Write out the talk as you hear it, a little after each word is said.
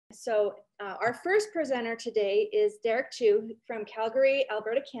So our first presenter today is Derek Chu from Calgary,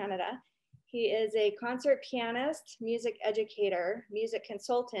 Alberta, Canada. He is a concert pianist, music educator, music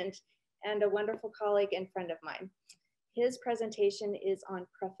consultant, and a wonderful colleague and friend of mine. His presentation is on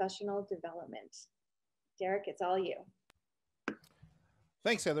professional development. Derek, it's all you.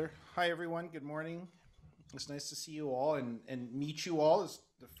 Thanks, Heather. Hi, everyone. Good morning. It's nice to see you all and meet you all. It's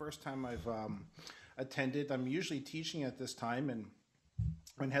the first time I've attended. I'm usually teaching at this time, and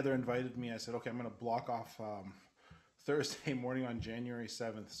when Heather invited me, I said, okay, I'm going to block off Thursday morning on January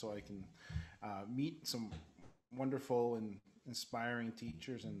 7th so I can meet some wonderful and inspiring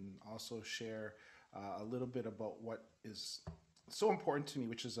teachers and also share a little bit about what is so important to me,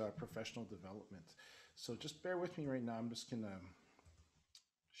 which is professional development. So just bear with me right now. I'm just going to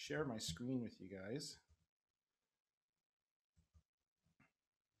share my screen with you guys.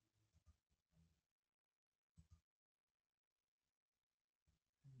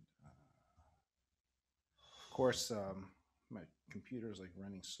 Of course, my computer is like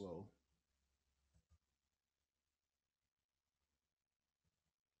running slow.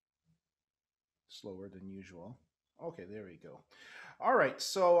 Slower than usual. Okay, there we go. All right,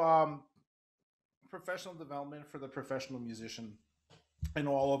 so professional development for the professional musician. I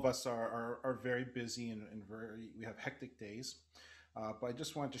know all of us are very busy and we have hectic days. But I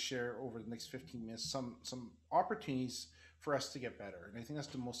just wanted to share over the next 15 minutes some opportunities for us to get better. And I think that's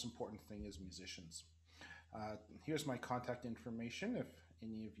the most important thing as musicians. Here's my contact information if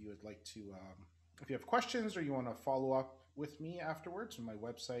any of you would like to, if you have questions or you want to follow up with me afterwards on my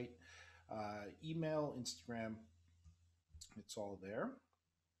website, email, Instagram, it's all there.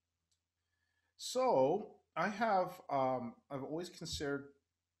 So I've always considered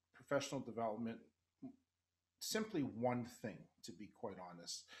professional development simply one thing, to be quite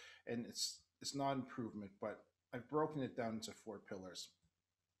honest, and it's not improvement, but I've broken it down into 4 pillars.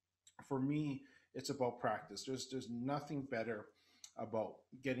 For me, it's about practice. There's nothing better about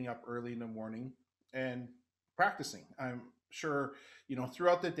getting up early in the morning and practicing. I'm sure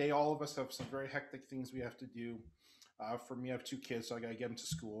throughout the day, all of us have some very hectic things we have to do. For me, I have 2 kids, so I got to get them to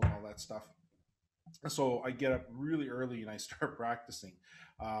school and all that stuff. So I get up really early and I start practicing.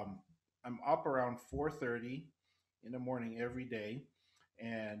 I'm up around 4:30 in the morning every day,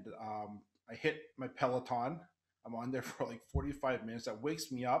 and I hit my Peloton. I'm on there for like 45 minutes. That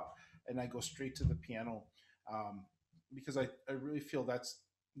wakes me up, and I go straight to the piano because I really feel that's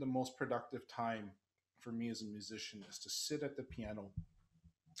the most productive time for me as a musician, is to sit at the piano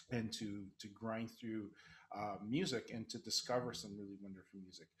and to grind through music and to discover some really wonderful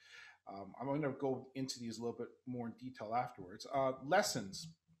music. I'm going to go into these a little bit more in detail afterwards. Lessons.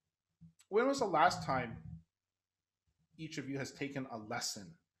 When was the last time each of you has taken a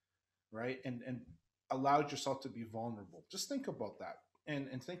lesson, right? And allowed yourself to be vulnerable? Just think about that.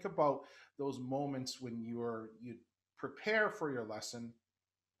 And think about those moments when you prepare for your lesson,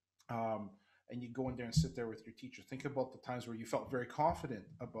 and you go in there and sit there with your teacher. Think about the times where you felt very confident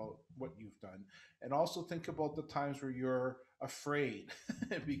about what you've done, and also think about the times where you're afraid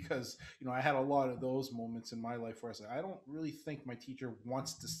because I had a lot of those moments in my life where I said, I don't really think my teacher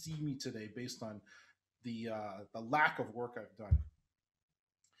wants to see me today based on the lack of work I've done.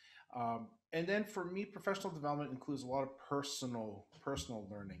 And then for me, professional development includes a lot of personal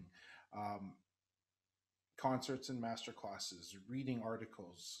learning. Concerts and master classes, reading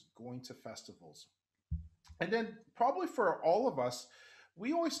articles, going to festivals. And then probably for all of us,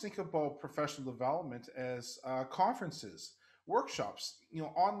 we always think about professional development as conferences, workshops,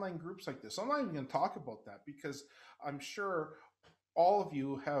 online groups like this. I'm not even going to talk about that because I'm sure all of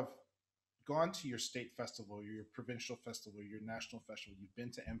you have gone to your state festival, or your provincial festival, or your national festival. You've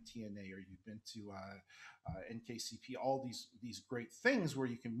been to MTNA, or you've been to NKCP. All these great things where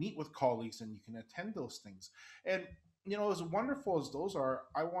you can meet with colleagues and you can attend those things. And as wonderful as those are,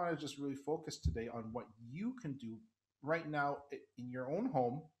 I want to just really focus today on what you can do right now in your own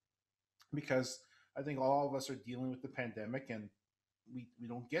home, because I think all of us are dealing with the pandemic and we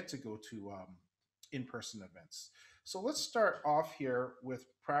don't get to go to in-person events. So let's start off here with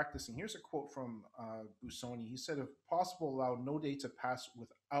practicing. Here's a quote from Busoni. He said, if possible, allow no day to pass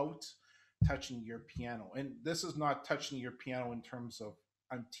without touching your piano. And this is not touching your piano in terms of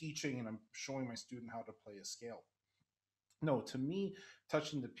I'm teaching and I'm showing my student how to play a scale. No, to me,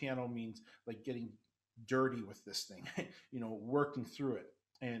 touching the piano means like getting dirty with this thing, working through it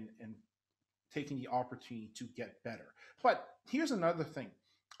and taking the opportunity to get better. But here's another thing.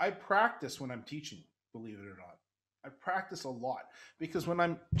 I practice when I'm teaching, believe it or not. I practice a lot because when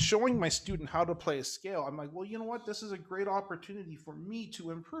I'm showing my student how to play a scale, I'm like, well, you know what? This is a great opportunity for me to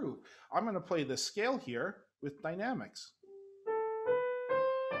improve. I'm going to play this scale here with dynamics.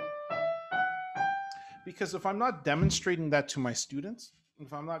 Because if I'm not demonstrating that to my students,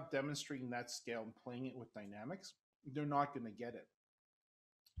 if I'm not demonstrating that scale and playing it with dynamics, they're not going to get it.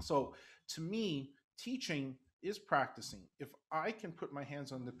 So to me, teaching is practicing. If I can put my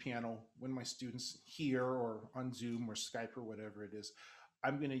hands on the piano when my students here or on Zoom or Skype or whatever it is,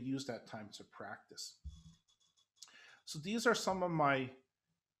 I'm going to use that time to practice. So these are some of my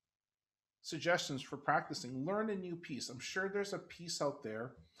suggestions for practicing. Learn a new piece. I'm sure there's a piece out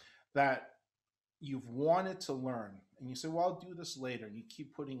there that you've wanted to learn and you say, well, I'll do this later, and you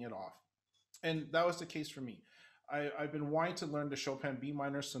keep putting it off. And that was the case for me. I've been wanting to learn the Chopin B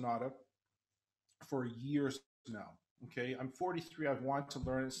minor sonata for years now. Okay, I'm 43. I've wanted to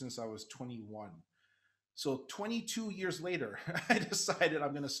learn it since I was 21. So 22 years later, I decided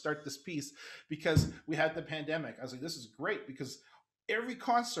I'm going to start this piece because we had the pandemic. I was like, this is great because every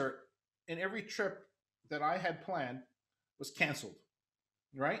concert and every trip that I had planned was canceled.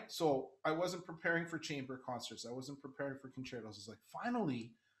 Right. So I wasn't preparing for chamber concerts. I wasn't preparing for concertos. It's like,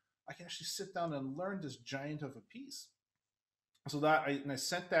 finally, I can actually sit down and learn this giant of a piece. So I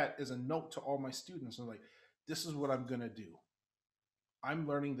sent that as a note to all my students. I'm like, this is what I'm going to do. I'm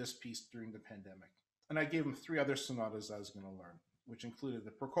learning this piece during the pandemic. And I gave them three other sonatas I was going to learn, which included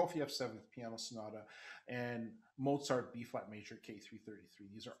the Prokofiev Seventh Piano Sonata and Mozart B flat major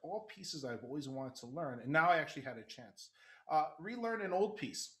K333. These are all pieces I've always wanted to learn, and now I actually had a chance. Relearn an old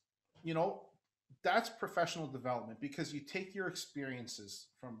piece. You know, that's professional development because you take your experiences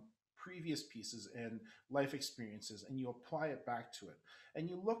from previous pieces and life experiences and you apply it back to it. And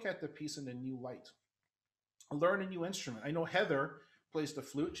you look at the piece in a new light. Learn a new instrument. I know Heather plays the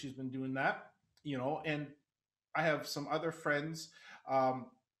flute. She's been doing that, you know, and I have some other friends um,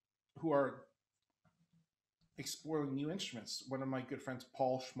 who are exploring new instruments. One of my good friends,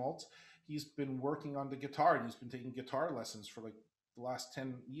 Paul Schmaltz, he's been working on the guitar and he's been taking guitar lessons for like the last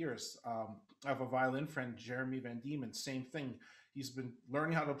 10 years. I have a violin friend, Jeremy Van Diemen, same thing. He's been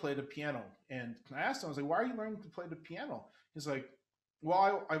learning how to play the piano. And I asked him, I was like, why are you learning to play the piano? He's like,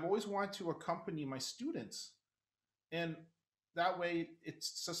 well, I've always wanted to accompany my students. And that way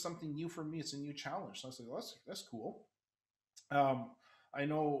it's just something new for me. It's a new challenge. So I was like, well, that's cool. Um, I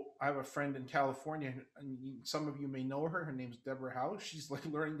know I have a friend in California, and some of you may know her. Her name's Deborah Howe. She's like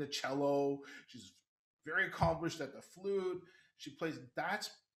learning the cello. She's very accomplished at the flute. She plays. That's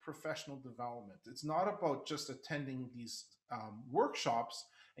professional development. It's not about just attending these workshops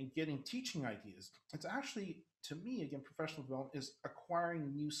and getting teaching ideas. It's actually, to me, again, professional development is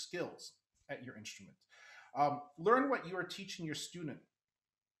acquiring new skills at your instrument. Learn what you are teaching your student.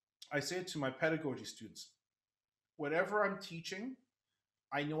 I say it to my pedagogy students. Whatever I'm teaching,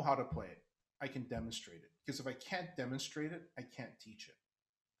 I know how to play it. I can demonstrate it. Because if I can't demonstrate it, I can't teach it.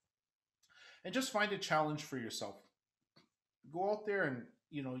 And just find a challenge for yourself. Go out there and,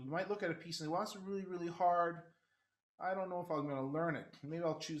 you know, you might look at a piece and say, well, it's really, really hard. I don't know if I'm going to learn it. Maybe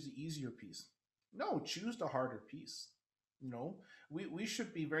I'll choose the easier piece. No, choose the harder piece. You know, we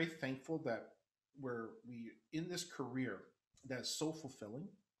should be very thankful that we in this career that's so fulfilling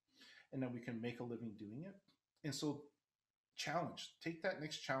and that we can make a living doing it. And so take that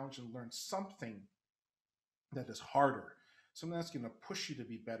next challenge and learn something that is harder, something that's going to push you to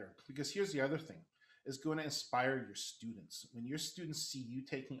be better. Because here's the other thing, is going to inspire your students. When your students see you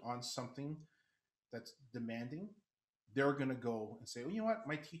taking on something that's demanding, they're going to go and say, oh, you know what,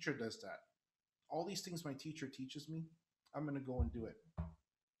 my teacher does that. All these things my teacher teaches me, I'm going to go and do it.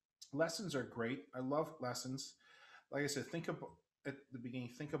 Lessons are great. I love lessons. Like I said, think about at the beginning,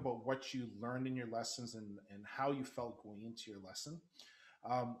 think about what you learned in your lessons and how you felt going into your lesson.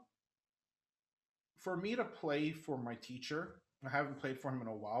 Um, for me to play for my teacher, I haven't played for him in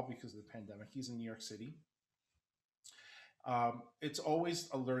a while because of the pandemic. He's in New York City. It's always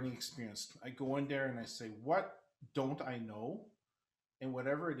a learning experience. I go in there and I say, what don't I know? And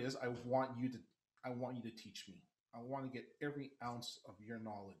whatever it is, I want you to teach me. I want to get every ounce of your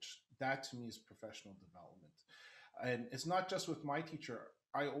knowledge. That to me is professional development. And it's not just with my teacher.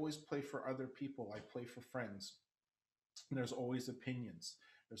 I always play for other people. I play for friends. And there's always opinions.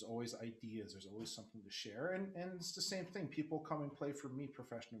 There's always ideas. There's always something to share. And it's the same thing. People come and play for me,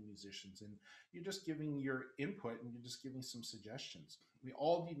 professional musicians. And you're just giving your input and you're just giving some suggestions. We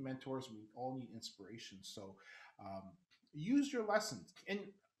all need mentors. We all need inspiration. So use your lessons. And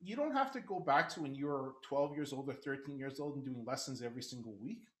you don't have to go back to when you were 12 years old or 13 years old and doing lessons every single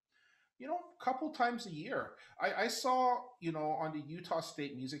week. You know, a couple times a year. I saw, you know, on the Utah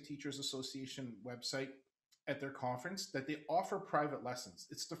State Music Teachers Association website at their conference that they offer private lessons.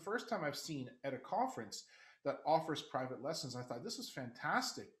 It's the first time I've seen at a conference that offers private lessons. I thought this is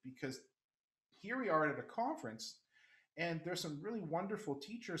fantastic because here we are at a conference and there's some really wonderful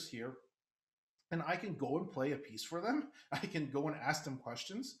teachers here and I can go and play a piece for them. I can go and ask them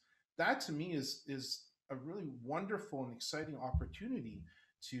questions. That to me is a really wonderful and exciting opportunity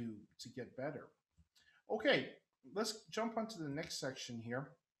to get better. Okay, let's jump onto the next section here.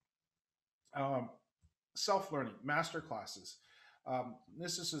 Um, Self-learning master classes.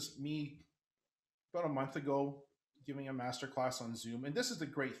 This is just me about a month ago giving a master class on Zoom, and this is the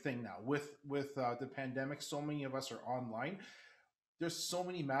great thing now with the pandemic. So many of us are online. There's so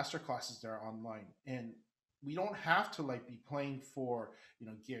many master classes that are online, and we don't have to like be playing for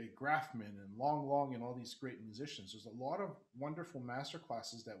Gary Graffman and Long Long and all these great musicians. There's a lot of wonderful master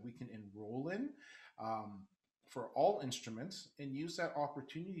classes that we can enroll in, um, for all instruments, and use that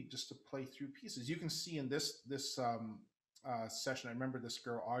opportunity just to play through pieces. You can see in this session, I remember this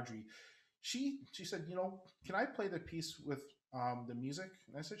girl Audrey. She said, can I play the piece with the music?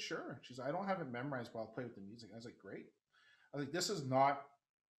 And I said, sure. She said, I don't have it memorized, but I'll play with the music. I was like, great. I was like, this is not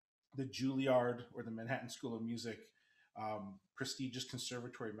the Juilliard or the Manhattan School of Music prestigious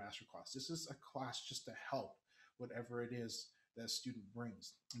conservatory masterclass. This is a class just to help whatever it is that a student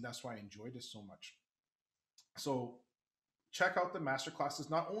brings. And that's why I enjoyed this so much. So check out the masterclass. It's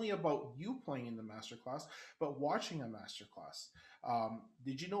not only about you playing in the masterclass, but watching a masterclass.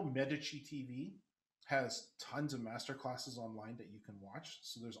 Did you know Medici TV has tons of masterclasses online that you can watch?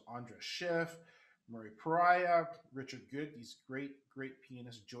 So there's Andra Schiff, Murray Pariah, Richard Good, these great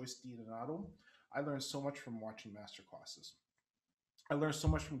pianists, Joyce DiDonato. I learned so much from watching masterclasses. I learned so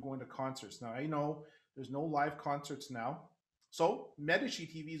much from going to concerts. Now I know there's no live concerts now, so Medici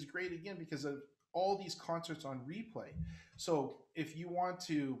TV is great again because of all these concerts on replay. So if you want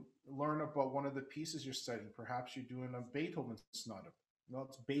to learn about one of the pieces you're studying, perhaps you're doing a Beethoven sonata. Well,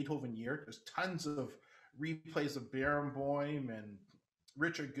 it's Beethoven year. There's tons of replays of Barenboim and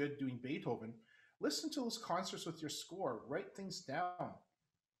Richard Good doing Beethoven. Listen to those concerts with your score. Write things down.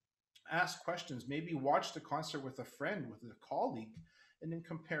 Ask questions. Maybe watch the concert with a friend, with a colleague, and then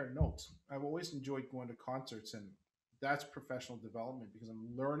compare notes. I've always enjoyed going to concerts, and that's professional development because I'm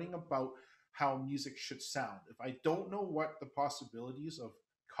learning about how music should sound. If I don't know what the possibilities of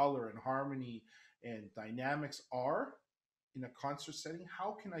color and harmony and dynamics are in a concert setting,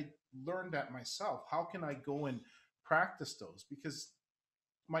 how can I learn that myself? How can I go and practice those? Because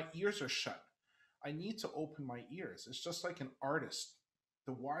my ears are shut. I need to open my ears. It's just like an artist.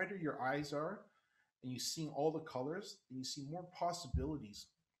 The wider your eyes are, and you see all the colors, and you see more possibilities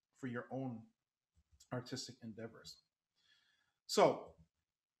for your own artistic endeavors. So,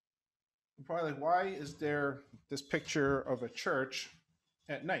 you're probably like, why is there this picture of a church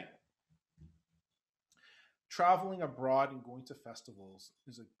at night? Traveling abroad and going to festivals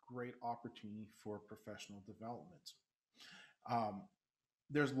is a great opportunity for professional development. Um,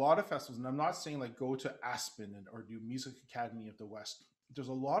 there's a lot of festivals, and I'm not saying like go to Aspen or do Music Academy of the West. There's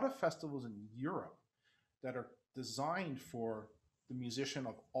a lot of festivals in Europe that are designed for the musician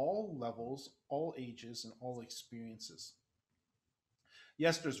of all levels, all ages, and all experiences.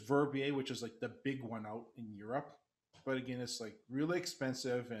 Yes, there's Verbier, which is like the big one out in Europe, but again, it's like really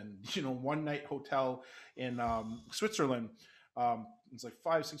expensive, and one night hotel in Switzerland, it's like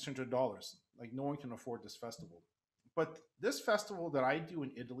 $500-$600. Like no one can afford this festival. But this festival that I do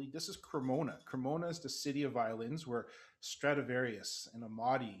in Italy, this is Cremona. Cremona is the city of violins where Stradivarius and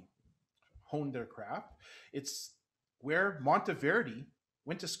Amati honed their craft. It's where Monteverdi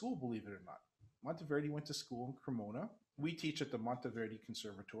went to school, believe it or not. Monteverdi went to school in Cremona. We teach at the Monteverdi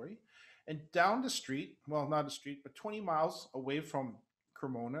Conservatory. And down the street, well, not a street, but 20 miles away from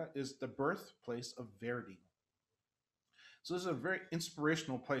Cremona is the birthplace of Verdi. So this is a very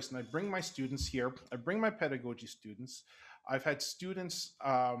inspirational place. And I bring my students here. I bring my pedagogy students. I've had students,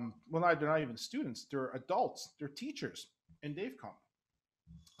 well, they're not even students. They're adults. They're teachers. And they've come.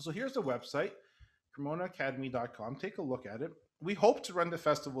 So here's the website, CremonaAcademy.com. Take a look at it. We hope to run the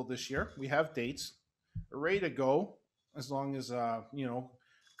festival this year. We have dates. We're ready to go as long as,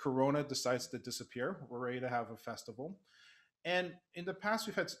 Corona decides to disappear. We're ready to have a festival. And in the past,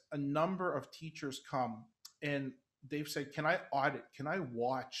 we've had a number of teachers come and they've said, can I audit? Can I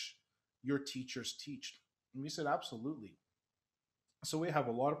watch your teachers teach? And we said, absolutely. So we have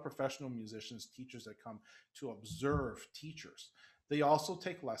a lot of professional musicians, teachers that come to observe teachers. They also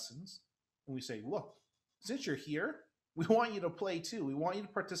take lessons. And we say, look, since you're here, we want you to play too. We want you to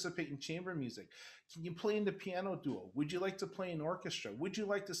participate in chamber music. Can you play in the piano duo? Would you like to play in orchestra? Would you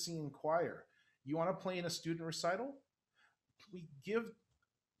like to sing in choir? You want to play in a student recital? We give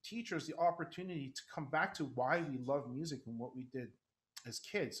teachers the opportunity to come back to why we love music and what we did as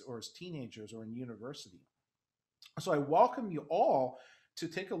kids or as teenagers or in university. So I welcome you all to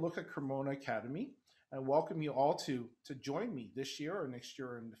take a look at Cremona Academy. I welcome you all to join me this year or next year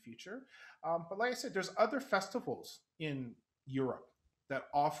or in the future. But like I said, there's other festivals in Europe that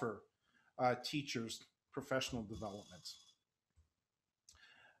offer teachers professional development.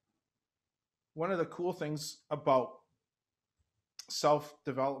 One of the cool things about self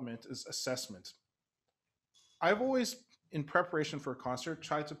development is assessment. I've always, in preparation for a concert,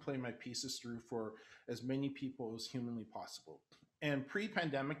 tried to play my pieces through for as many people as humanly possible. And pre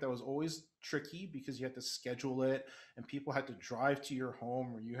pandemic, that was always tricky because you had to schedule it and people had to drive to your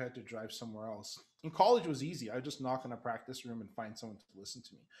home or you had to drive somewhere else. In college, it was easy. I would just knock on a practice room and find someone to listen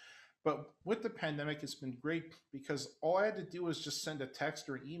to me. But with the pandemic, it's been great because all I had to do was just send a text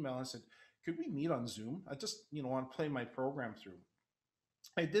or an email and said, could we meet on Zoom? I just, want to play my program through.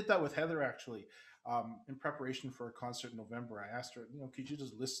 I did that with Heather actually. In preparation for a concert in November, I asked her, could you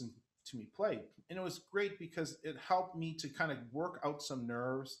just listen to me play? And it was great because it helped me to kind of work out some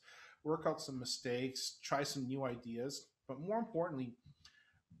nerves, work out some mistakes, try some new ideas. But more importantly,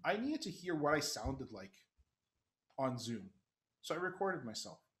 I needed to hear what I sounded like on Zoom. So I recorded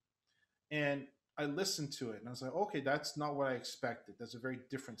myself and I listened to it and I was like, okay, that's not what I expected. That's a very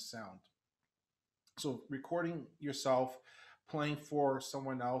different sound. So recording yourself, playing for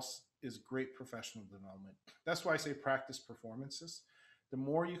someone else is great professional development. That's why I say practice performances. The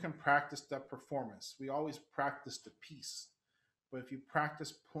more you can practice that performance, we always practice the piece. But if you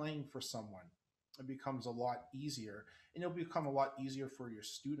practice playing for someone, it becomes a lot easier. And it'll become a lot easier for your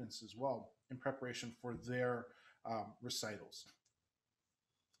students as well in preparation for their recitals.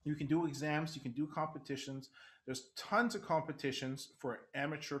 You can do exams, you can do competitions. There's tons of competitions for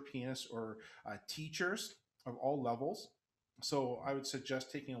amateur pianists or teachers of all levels. So I would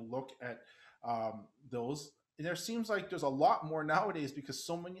suggest taking a look at those. And there seems like there's a lot more nowadays because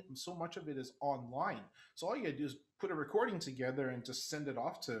so much of it is online. So all you gotta do is put a recording together and just send it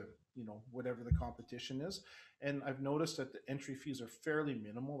off to whatever the competition is. And I've noticed that the entry fees are fairly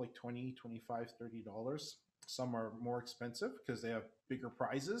minimal, like 20, 25, $30. Some are more expensive because they have bigger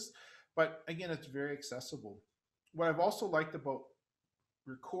prizes. But again, it's very accessible. What I've also liked about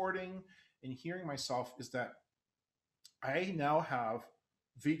recording and hearing myself is that I now have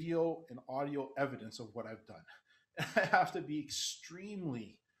video and audio evidence of what I've done. I have to be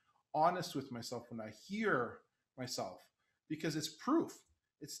extremely honest with myself when I hear myself because it's proof.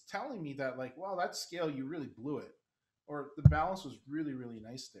 It's telling me that, like, wow, that scale, you really blew it. Or the balance was really, really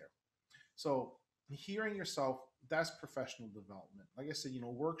nice there. So hearing yourself, that's professional development. Like I said,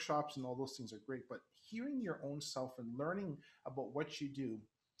 workshops and all those things are great, but hearing your own self and learning about what you do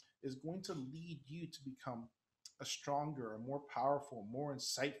is going to lead you to become a stronger, a more powerful, more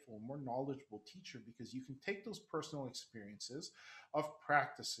insightful, more knowledgeable teacher because you can take those personal experiences of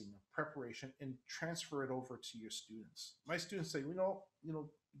practicing, of preparation, and transfer it over to your students. My students say,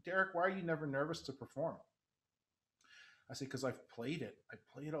 Derek, why are you never nervous to perform? I say, because I've played it. I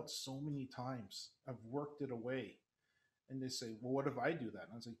play it out so many times. I've worked it away. And they say, well, what if I do that?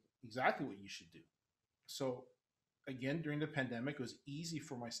 And I was like, exactly what you should do. So again, during the pandemic, it was easy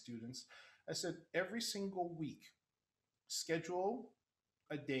for my students. I said, every single week, schedule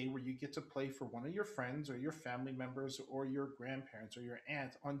a day where you get to play for one of your friends or your family members or your grandparents or your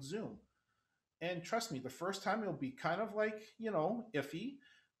aunt on Zoom. And trust me, the first time it'll be kind of like, iffy,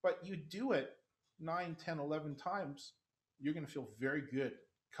 but you do it 9, 10, 11 times, you're going to feel very good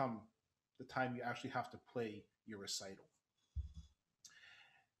come the time you actually have to play your recital.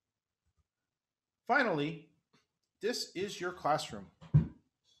 Finally, this is your classroom,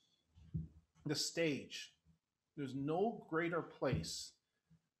 the stage. There's no greater place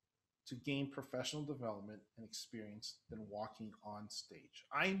to gain professional development and experience than walking on stage.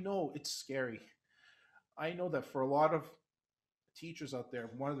 I know it's scary. I know that for a lot of teachers out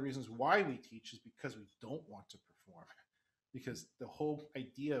there, one of the reasons why we teach is because we don't want to perform. Because the whole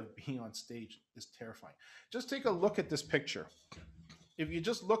idea of being on stage is terrifying. Just take a look at this picture. If you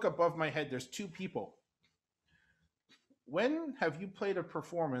just look above my head, there's two people. When have you played a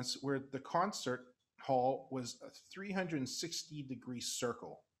performance where the concert hall was a 360-degree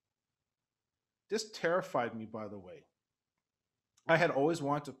circle? This terrified me, by the way. I had always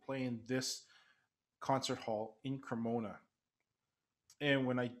wanted to play in this concert hall in Cremona. And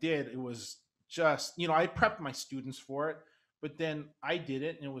when I did, it was just, I prepped my students for it, but then I did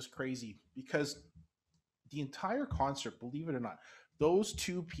it and it was crazy because the entire concert, believe it or not, those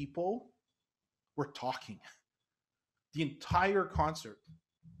two people were talking the entire concert.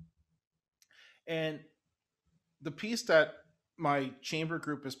 And the piece that my chamber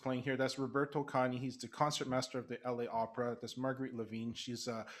group is playing here, that's Roberto Cani. He's the concertmaster of the LA Opera. That's Marguerite Levine. She's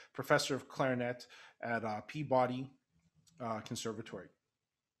a professor of clarinet at Peabody Conservatory.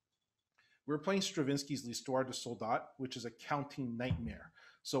 We're playing Stravinsky's L'Histoire de Soldat, which is a counting nightmare.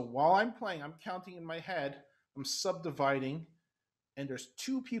 So while I'm playing, I'm counting in my head, I'm subdividing, and there's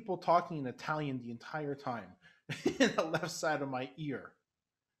two people talking in Italian the entire time in the left side of my ear.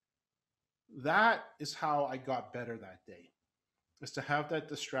 That is how I got better that day, is to have that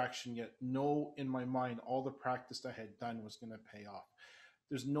distraction, yet know in my mind all the practice I had done was going to pay off.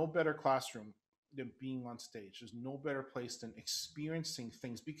 There's no better classroom than being on stage. There's no better place than experiencing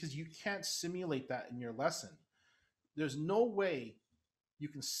things, because you can't simulate that in your lesson. There's no way you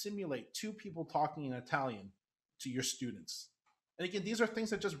can simulate two people talking in Italian to your students. And again, these are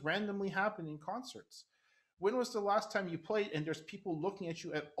things that just randomly happen in concerts. When was the last time you played and there's people looking at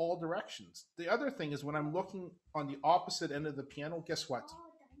you at all directions? The other thing is, when I'm looking on the opposite end of the piano, guess what?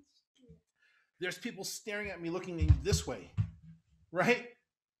 There's people staring at me looking this way, right?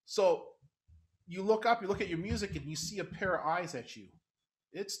 So you look up, you look at your music, and you see a pair of eyes at you.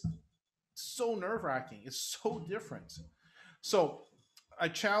 It's so nerve wracking. It's so different. So I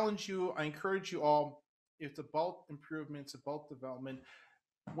challenge you, I encourage you all. It's about improvement, it's about development.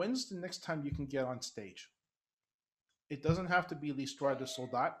 When's the next time you can get on stage? It doesn't have to be L'Histoire de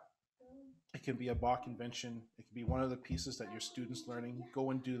Soldat. It can be a Bach convention. It can be one of the pieces that your students learning.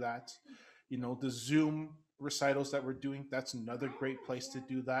 Go and do that. You know, the Zoom recitals that we're doing, that's another great place to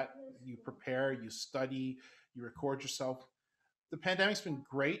do that. You prepare, you study, you record yourself. The pandemic's been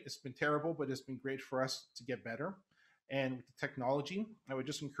great. It's been terrible, but it's been great for us to get better. And with the technology, I would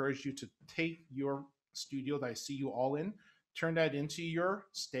just encourage you to take your studio that I see you all in, turn that into your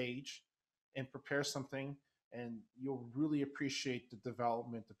stage, and prepare something. And you'll really appreciate the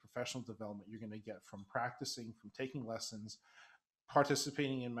development, the professional development you're going to get from practicing, from taking lessons,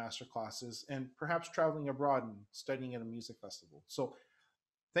 participating in master classes, and perhaps traveling abroad and studying at a music festival. So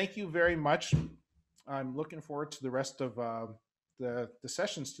thank you very much. I'm looking forward to the rest of the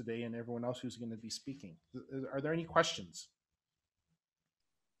sessions today and everyone else who's going to be speaking. Are there any questions?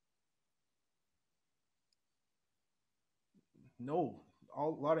 No, a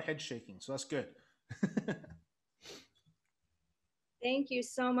lot of head shaking, so that's good. Thank you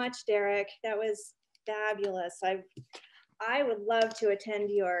so much, Derek. That was fabulous. I would love to attend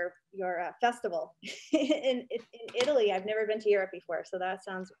your festival in Italy. I've never been to Europe before, so that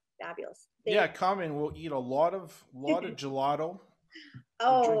sounds fabulous. Yeah, come and we'll eat a lot of gelato.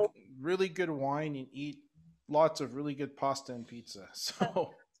 Oh, drink really good wine and eat lots of really good pasta and pizza.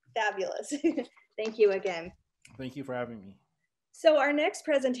 So fabulous. Thank you again. Thank you for having me. So our next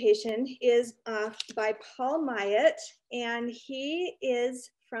presentation is by Paul Myatt, and he is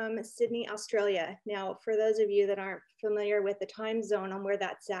from Sydney, Australia. Now, for those of you that aren't familiar with the time zone on where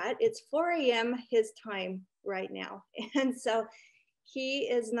that's at, it's 4 a.m. his time right now. And so he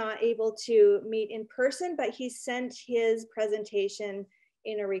is not able to meet in person, but he sent his presentation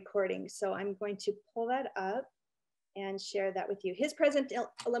in a recording. So I'm going to pull that up and share that with you.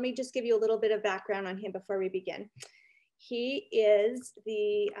 Let me just give you a little bit of background on him before we begin. He is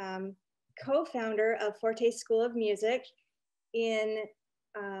the co-founder of Forte School of Music. They're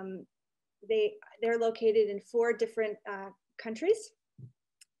located in 4 different countries,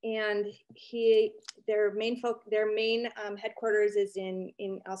 and their main headquarters is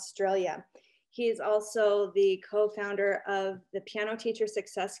in Australia. He is also the co-founder of the Piano Teacher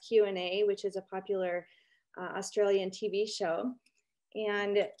Success Q&A, which is a popular Australian TV show.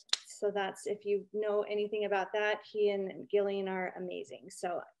 And so that's, if you know anything about that, he and Gillian are amazing.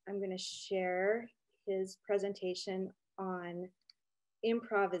 So I'm going to share his presentation on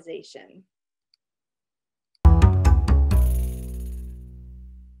improvisation.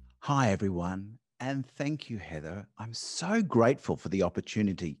 Hi, everyone, and thank you, Heather. I'm so grateful for the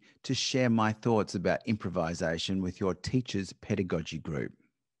opportunity to share my thoughts about improvisation with your Teachers Pedagogy group.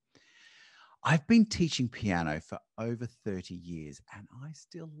 I've been teaching piano for over 30 years, and I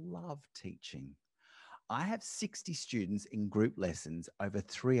still love teaching. I have 60 students in group lessons over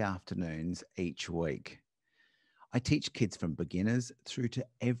 3 afternoons each week. I teach kids from beginners through to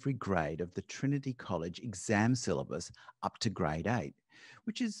every grade of the Trinity College exam syllabus up to grade 8,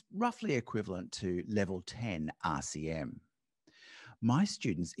 which is roughly equivalent to level 10 RCM. My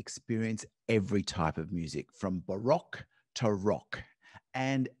students experience every type of music, from Baroque to rock,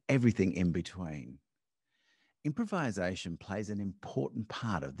 and everything in between. Improvisation plays an important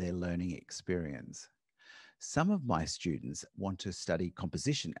part of their learning experience. Some of my students want to study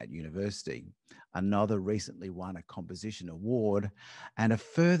composition at university. Another recently won a composition award, and a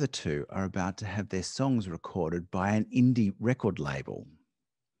further 2 are about to have their songs recorded by an indie record label.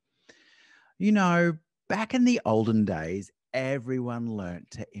 You know, back in the olden days, everyone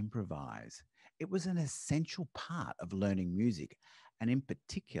learnt to improvise. It was an essential part of learning music, and in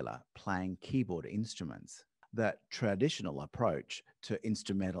particular playing keyboard instruments. The traditional approach to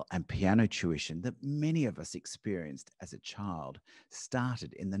instrumental and piano tuition that many of us experienced as a child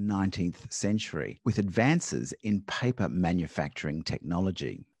started in the 19th century with advances in paper manufacturing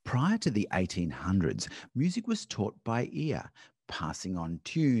technology. Prior to the 1800s, music was taught by ear, passing on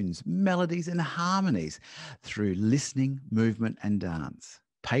tunes, melodies, and harmonies through listening, movement, and dance.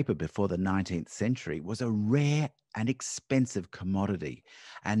 Paper before the 19th century was a rare and expensive commodity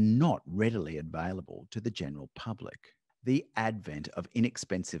and not readily available to the general public. The advent of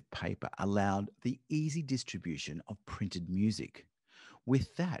inexpensive paper allowed the easy distribution of printed music.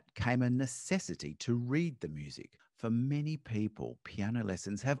 With that came a necessity to read the music. For many people, piano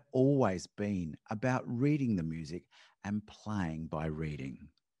lessons have always been about reading the music and playing by reading.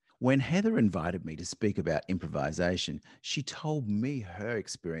 When Heather invited me to speak about improvisation, she told me her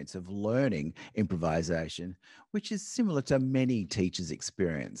experience of learning improvisation, which is similar to many teachers'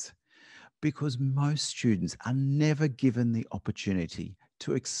 experience, because most students are never given the opportunity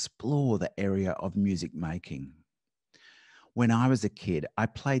to explore the area of music making. When I was a kid, I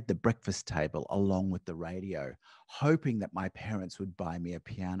played the breakfast table along with the radio, hoping that my parents would buy me a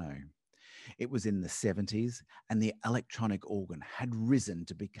piano. It was in the 70s, and the electronic organ had risen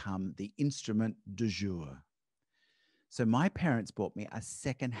to become the instrument du jour. So my parents bought me a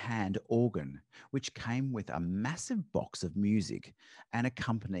second-hand organ, which came with a massive box of music and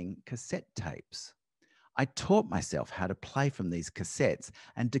accompanying cassette tapes. I taught myself how to play from these cassettes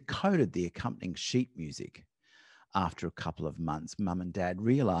and decoded the accompanying sheet music. After a couple of months, Mum and Dad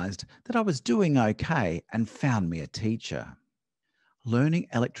realised that I was doing okay and found me a teacher. Learning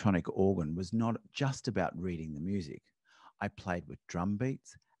electronic organ was not just about reading the music. I played with drum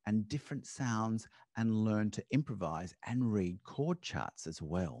beats and different sounds and learned to improvise and read chord charts as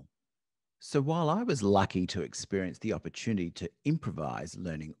well. So while I was lucky to experience the opportunity to improvise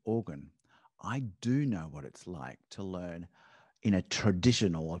learning organ, I do know what it's like to learn in a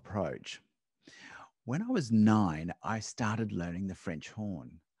traditional approach. When I was 9, I started learning the French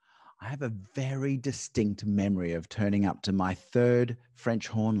horn. I have a very distinct memory of turning up to my third French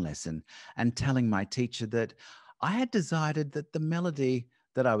horn lesson and telling my teacher that I had decided that the melody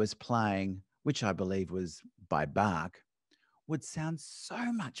that I was playing, which I believe was by Bach, would sound so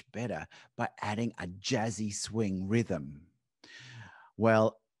much better by adding a jazzy swing rhythm.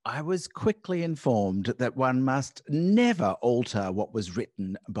 Well, I was quickly informed that one must never alter what was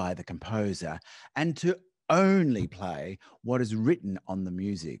written by the composer and to only play what is written on the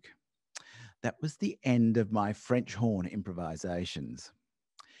music. That was the end of my French horn improvisations.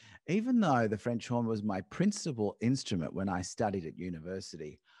 Even though the French horn was my principal instrument when I studied at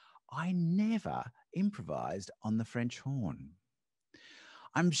university, I never improvised on the French horn.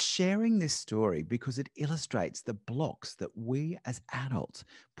 I'm sharing this story because it illustrates the blocks that we as adults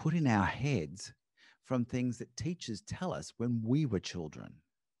put in our heads from things that teachers tell us when we were children.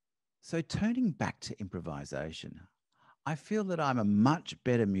 So, turning back to improvisation, I feel that I'm a much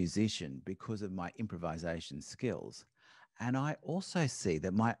better musician because of my improvisation skills. And I also see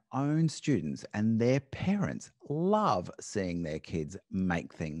that my own students and their parents love seeing their kids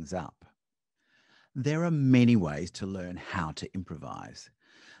make things up. There are many ways to learn how to improvise.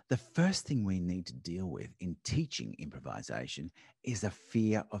 The first thing we need to deal with in teaching improvisation is a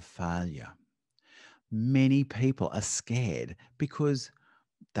fear of failure. Many people are scared because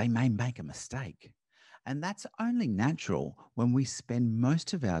they may make a mistake. And that's only natural when we spend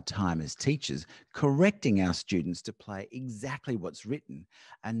most of our time as teachers correcting our students to play exactly what's written.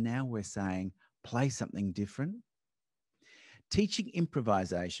 And now we're saying, play something different. Teaching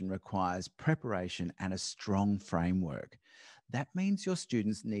improvisation requires preparation and a strong framework. That means your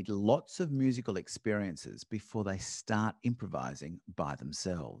students need lots of musical experiences before they start improvising by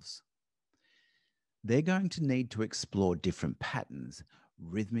themselves. They're going to need to explore different patterns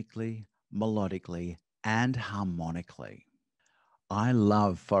rhythmically, melodically, and harmonically. I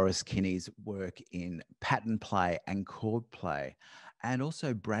love Forrest Kinney's work in pattern play and chord play, and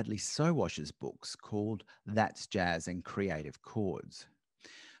also Bradley Sowash's books called That's Jazz and Creative Chords.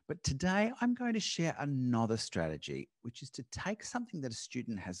 But today I'm going to share another strategy, which is to take something that a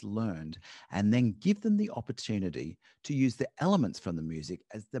student has learned and then give them the opportunity to use the elements from the music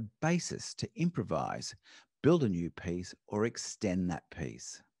as the basis to improvise, build a new piece, or extend that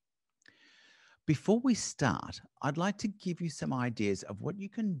piece. Before we start, I'd like to give you some ideas of what you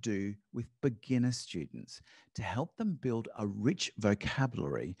can do with beginner students to help them build a rich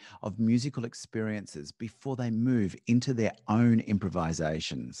vocabulary of musical experiences before they move into their own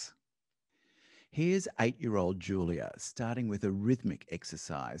improvisations. Here's 8-year-old Julia starting with a rhythmic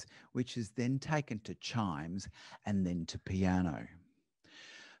exercise, which is then taken to chimes and then to piano.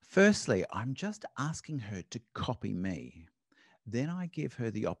 Firstly, I'm just asking her to copy me. Then I give her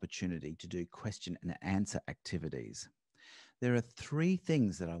the opportunity to do question and answer activities. There are 3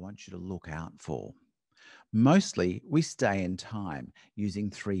 things that I want you to look out for. Mostly, we stay in time using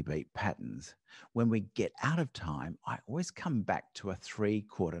 3-beat patterns. When we get out of time, I always come back to a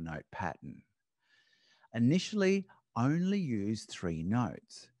 3/4 note pattern. Initially, only use 3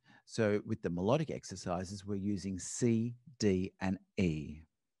 notes. So with the melodic exercises, we're using C, D, and E.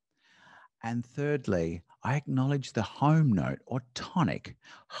 And thirdly, I acknowledge the home note or tonic,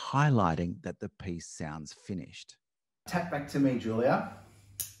 highlighting that the piece sounds finished. Tap back to me, Julia.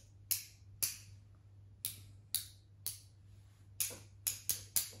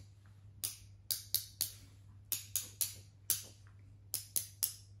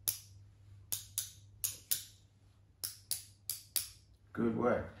 Good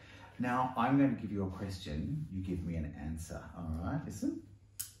work. Now I'm going to give you a question. You give me an answer. All right, listen.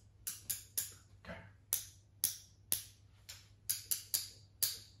 Go.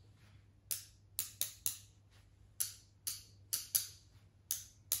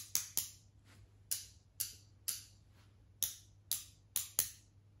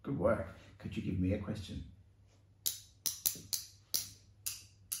 Good work. Could you give me a question?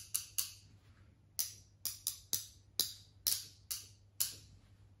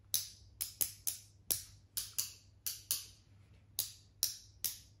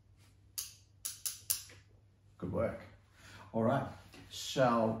 Good work. All right,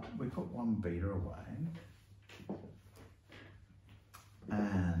 shall we put one beater away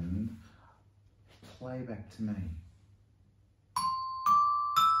and play back to me?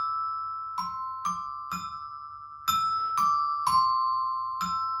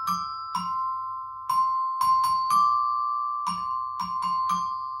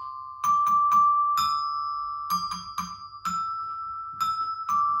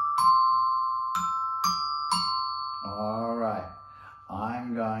 All right,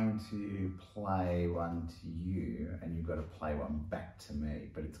 I'm going to play one to you and you've got to play one back to me,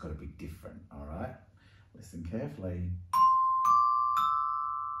 but it's got to be different, all right? Listen carefully.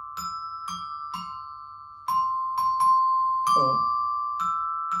 Oh.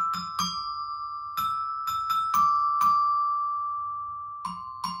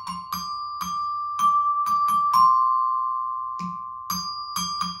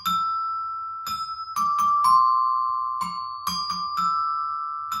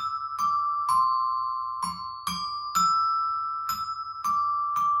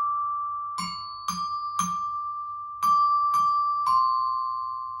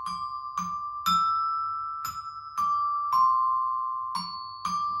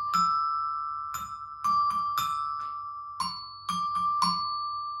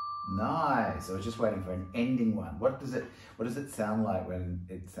 Nice. I was just waiting for an ending one. What does it sound like when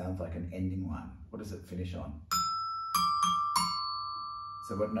it sounds like an ending one? What does it finish on?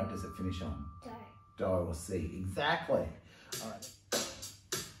 So what note does it finish on? Do. Do or C. Exactly. All right.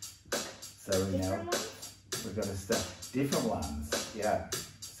 So we now we've got to start different ones. Yeah.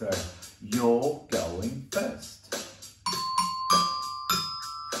 So you're going first.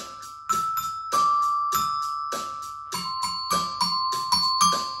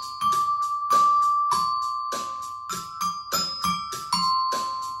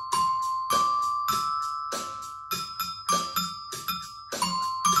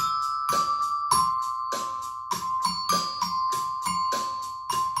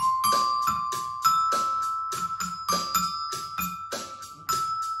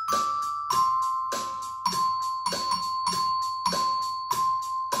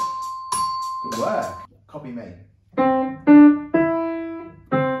 Good work. Copy me.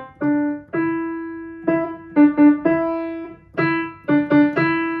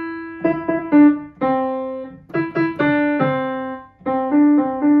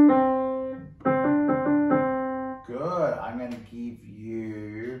 Good. I'm going to give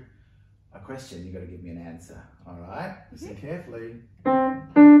you a question. You've got to give me an answer. All right? Listen carefully.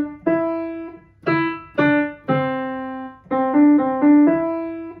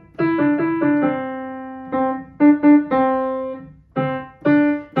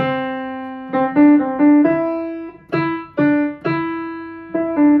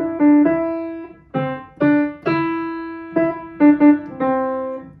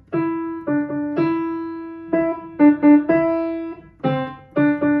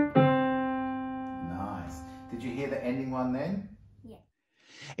 Nice. Did you hear the ending one then?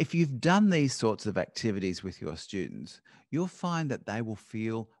 If you've done these sorts of activities with your students, you'll find that they will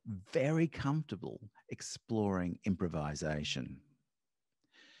feel very comfortable exploring improvisation.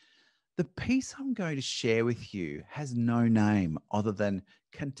 The piece I'm going to share with you has no name other than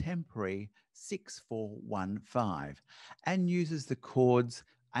Contemporary 6415 and uses the chords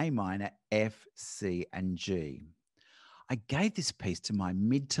A minor, F, C, and G. I gave this piece to my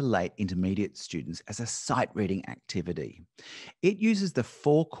mid to late intermediate students as a sight reading activity. It uses the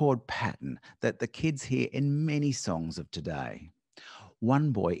 4-chord pattern that the kids hear in many songs of today. One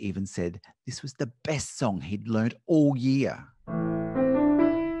boy even said this was the best song he'd learned all year.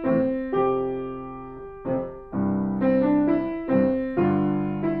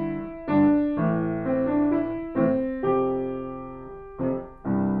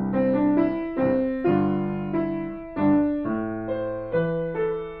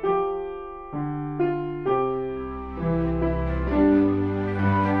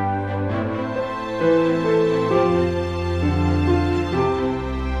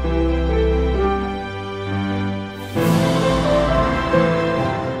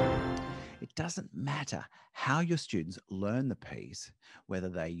 It doesn't matter how your students learn the piece, whether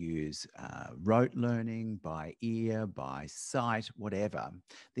they use rote learning, by ear, by sight, whatever.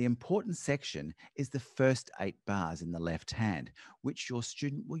 The important section is the first 8 bars in the left hand, which your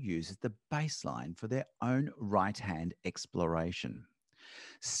student will use as the baseline for their own right hand exploration.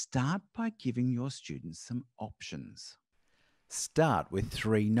 Start by giving your students some options. Start with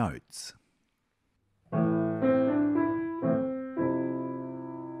 3 notes.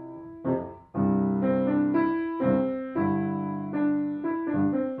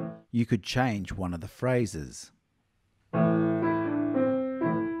 You could change one of the phrases.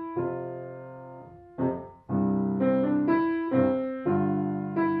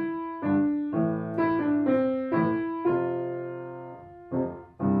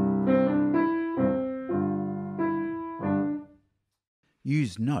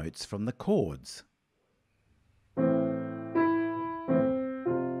 Use notes from the chords.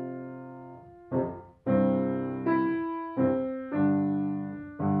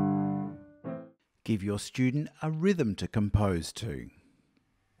 Give your student a rhythm to compose to.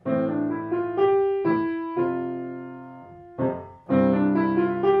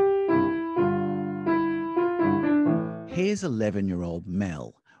 Here's 11-year-old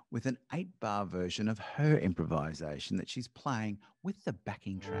Mel with an 8-bar version of her improvisation that she's playing with the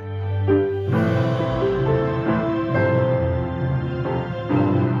backing track.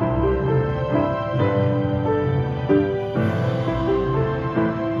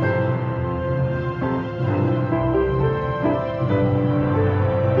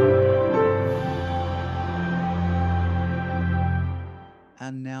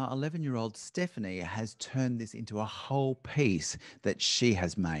 And now 11-year-old Stephanie has turned this into a whole piece that she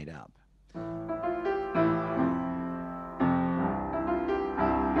has made up.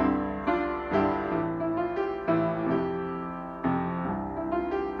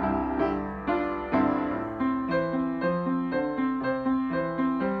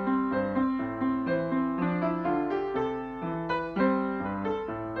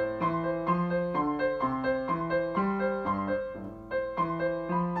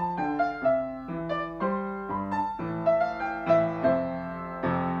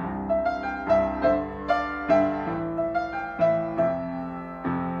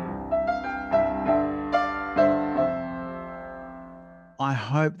 I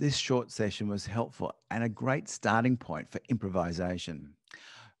hope this short session was helpful and a great starting point for improvisation.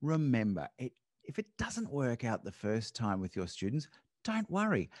 Remember, if it doesn't work out the first time with your students, don't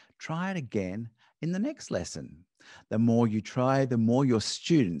worry. Try it again in the next lesson. The more you try, the more your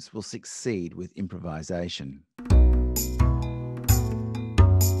students will succeed with improvisation.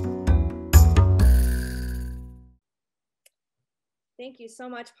 Thank you so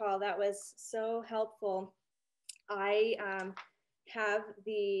much, Paul. That was so helpful. I have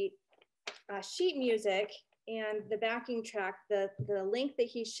the sheet music and the backing track, the link that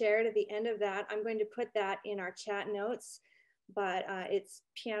he shared at the end of that. I'm going to put that in our chat notes, but it's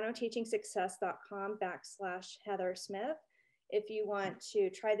pianoteachingsuccess.com/Heather Smith. If you want to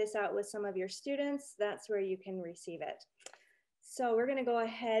try this out with some of your students, that's where you can receive it. So we're going to go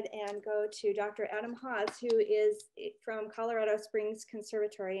ahead and go to Dr. Adam Haas, who is from Colorado Springs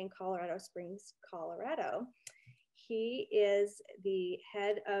Conservatory in Colorado Springs, Colorado. He is the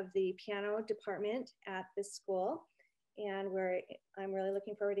head of the piano department at this school, and I'm really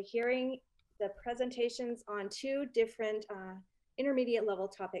looking forward to hearing the presentations on 2 different intermediate level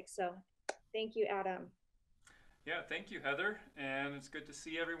topics. So thank you, Adam. Yeah, thank you, Heather, and it's good to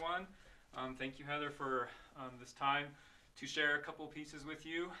see everyone. Thank you, Heather, for this time to share a couple pieces with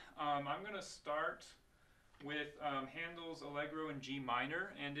you. I'm going to start with Handel's Allegro in G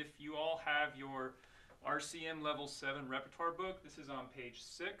minor, and if you all have your RCM Level 7 repertoire book. This is on page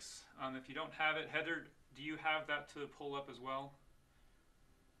 6. If you don't have it, Heather, do you have that to pull up as well?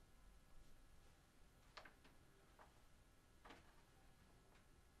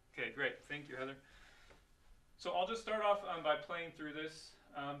 Okay, great. Thank you, Heather. So I'll just start off by playing through this.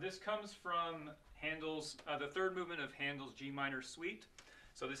 This comes from Handel's, the third movement of Handel's G minor suite.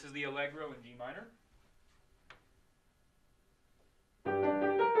 So this is the Allegro in G minor.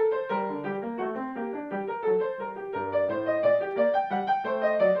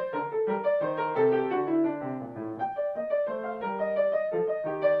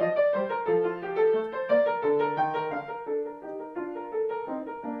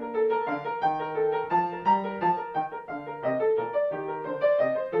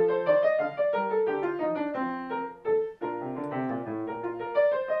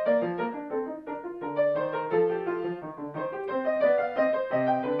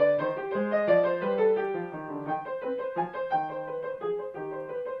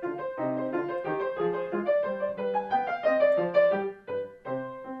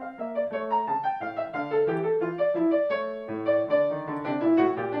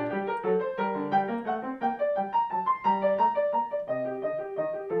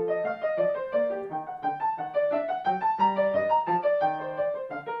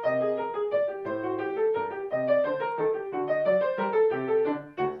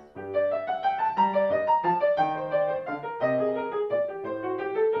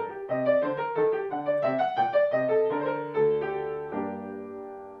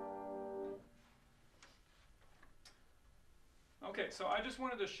 Okay, so I just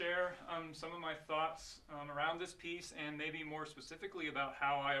wanted to share some of my thoughts around this piece, and maybe more specifically about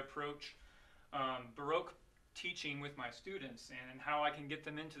how I approach Baroque teaching with my students and how I can get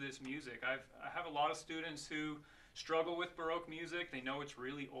them into this music. I have a lot of students who struggle with Baroque music. They know it's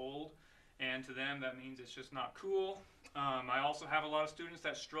really old, and to them that means it's just not cool. I also have a lot of students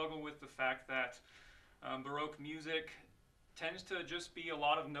that struggle with the fact that Baroque music tends to just be a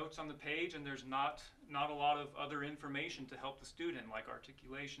lot of notes on the page, and there's not a lot of other information to help the student, like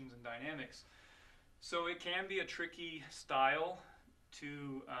articulations and dynamics. So it can be a tricky style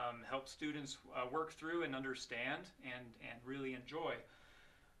to help students work through and understand and really enjoy.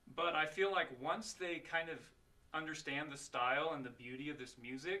 But I feel like once they kind of understand the style and the beauty of this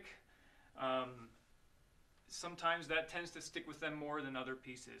music, sometimes that tends to stick with them more than other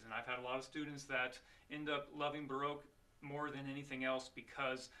pieces. And I've had a lot of students that end up loving Baroque more than anything else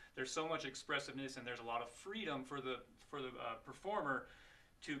because there's so much expressiveness and there's a lot of freedom for the performer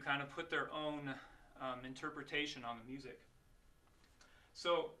to kind of put their own interpretation on the music.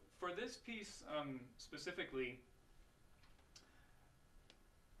 So for this piece specifically,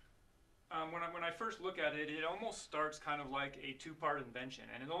 when I first look at it, it almost starts kind of like a two-part invention,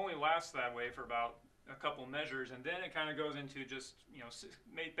 and it only lasts that way for about a couple measures, and then it kind of goes into just, you know,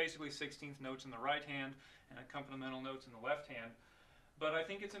 basically 16th notes in the right hand and accompanimental notes in the left hand. But I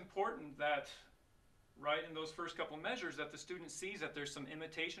think it's important that right in those first couple measures that the student sees that there's some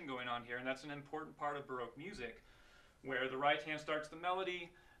imitation going on here, and that's an important part of Baroque music, where the right hand starts the melody,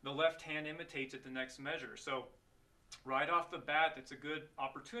 the left hand imitates it the next measure. So right off the bat, it's a good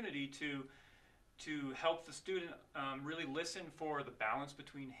opportunity to help the student really listen for the balance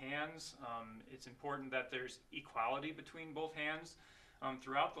between hands. It's important that there's equality between both hands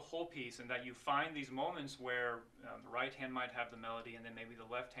throughout the whole piece, and that you find these moments where the right hand might have the melody and then maybe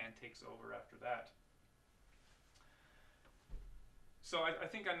the left hand takes over after that. So I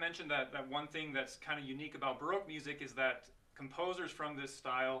think I mentioned that one thing that's kind of unique about Baroque music is that composers from this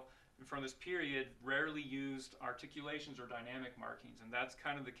style and from this period rarely used articulations or dynamic markings, and that's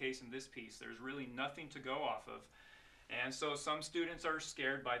kind of the case in this piece. There's really nothing to go off of, and so some students are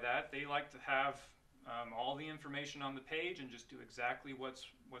scared by that. They like to have all the information on the page and just do exactly what's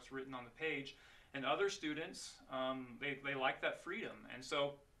written on the page, and other students they like that freedom. And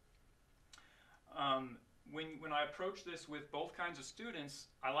so when I approach this with both kinds of students,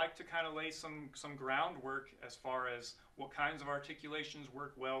 I like to kind of lay some groundwork as far as what kinds of articulations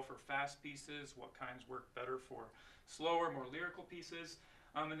work well for fast pieces, what kinds work better for slower, more lyrical pieces,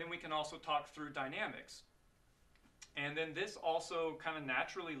 and then we can also talk through dynamics. And then this also kind of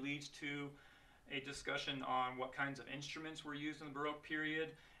naturally leads to a discussion on what kinds of instruments were used in the Baroque period,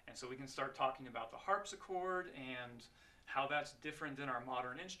 and so we can start talking about the harpsichord and how that's different than our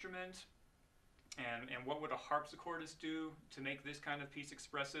modern instrument. And what would a harpsichordist do to make this kind of piece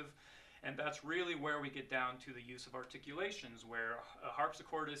expressive? And that's really where we get down to the use of articulations, where a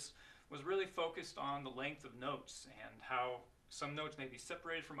harpsichordist was really focused on the length of notes and how some notes may be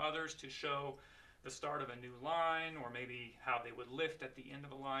separated from others to show the start of a new line, or maybe how they would lift at the end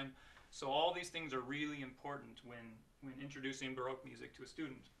of a line. So all these things are really important when introducing Baroque music to a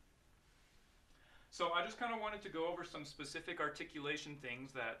student. So I just kind of wanted to go over some specific articulation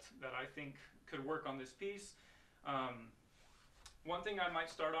things that I think could work on this piece. One thing I might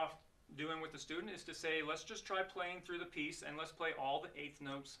start off doing with the student is to say, let's just try playing through the piece and let's play all the eighth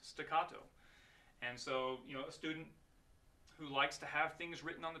notes staccato. And so, you know, a student who likes to have things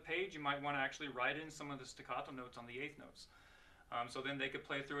written on the page, you might want to actually write in some of the staccato notes on the eighth notes. So then they could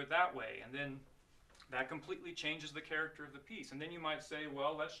play through it that way, and then that completely changes the character of the piece. And then you might say,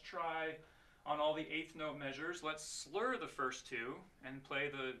 well, let's try on all the eighth note measures, let's slur the first two and play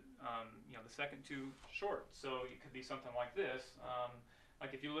the the second two short. So it could be something like this.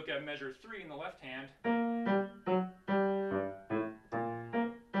 Like if you look at measure 3 in the left hand,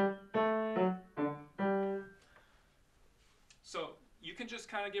 so you can just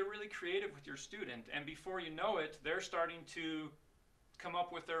kind of get really creative with your student, and before you know it, they're starting to come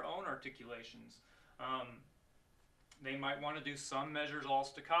up with their own articulations. They might want to do some measures all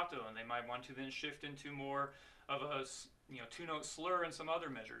staccato, and they might want to then shift into more of a two-note slur and some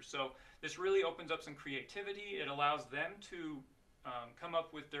other measures. So this really opens up some creativity. It allows them to come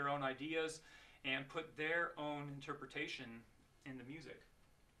up with their own ideas and put their own interpretation in the music.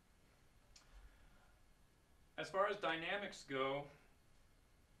 As far as dynamics go,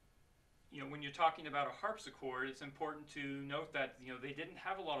 when you're talking about a harpsichord, it's important to note that they didn't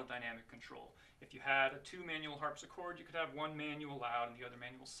have a lot of dynamic control. If you had a 2-manual harpsichord, you could have one manual loud and the other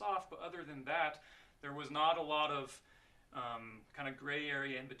manual soft, but other than that, there was not a lot of kind of gray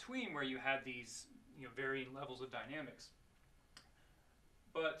area in between where you had these varying levels of dynamics.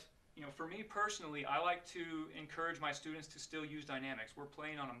 But for me personally, I like to encourage my students to still use dynamics. We're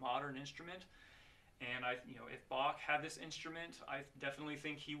playing on a modern instrument, and if Bach had this instrument, I definitely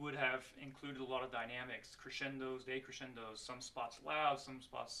think he would have included a lot of dynamics, crescendos, decrescendos, some spots loud, some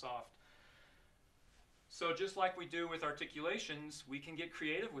spots soft. So just like we do with articulations, we can get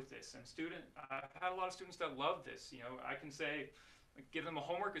creative with this. And I've had a lot of students that love this. I can say, give them a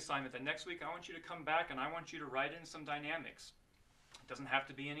homework assignment that next week I want you to come back and I want you to write in some dynamics. It doesn't have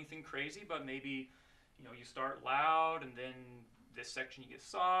to be anything crazy, but maybe you start loud and then this section you get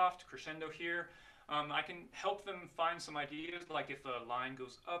soft, crescendo here. I can help them find some ideas, like if a line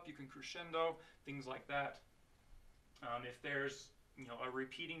goes up, you can crescendo, things like that. If there's a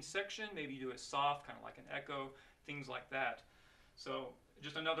repeating section, maybe you do it soft, kind of like an echo, things like that. So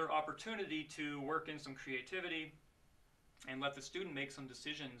just another opportunity to work in some creativity and let the student make some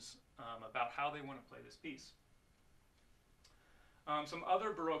decisions about how they want to play this piece. Some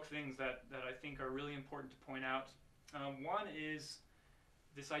other Baroque things that I think are really important to point out. One is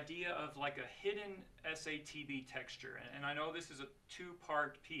this idea of like a hidden SATB texture. And I know this is a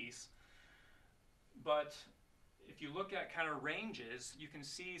 2-part piece, but if you look at kind of ranges, you can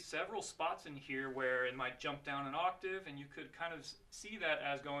see several spots in here where it might jump down an octave, and you could kind of see that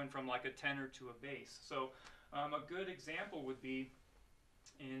as going from like a tenor to a bass. So a good example would be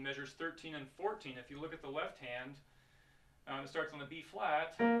in measures 13 and 14. If you look at the left hand, it starts on the B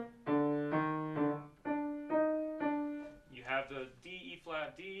flat. You have the D, E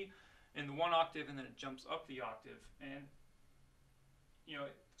flat, D in the 1 octave, and then it jumps up the octave. And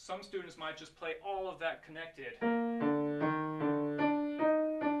some students might just play all of that connected.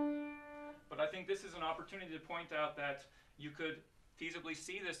 But I think this is an opportunity to point out that you could feasibly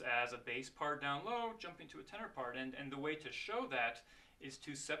see this as a bass part down low, jump into a tenor part, and the way to show that is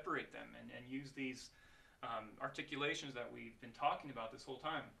to separate them and use these articulations that we've been talking about this whole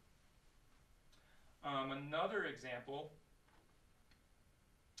time. Another example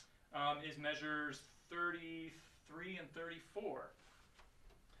is measures 33 and 34.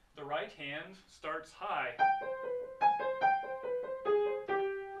 The right hand starts high.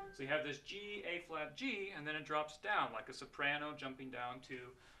 So you have this G, A flat, G, and then it drops down like a soprano jumping down to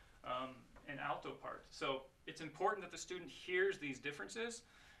an alto part. So it's important that the student hears these differences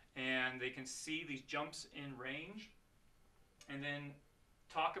and they can see these jumps in range, and then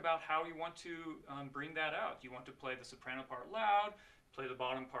talk about how you want to bring that out. Do you want to play the soprano part loud, play the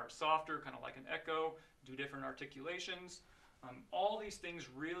bottom part softer, kind of like an echo, do different articulations? All these things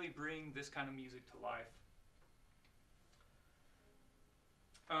really bring this kind of music to life.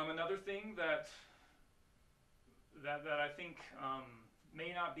 Another thing that I think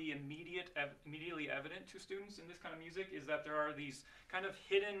may not be immediately evident to students in this kind of music is that there are these kind of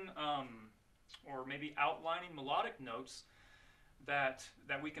hidden or maybe outlining melodic notes that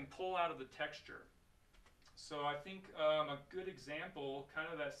we can pull out of the texture. So I think a good example, kind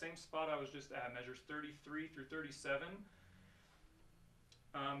of that same spot I was just at, measures 33 through 37.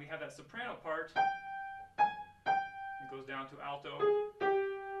 We have that soprano part. It goes down to alto.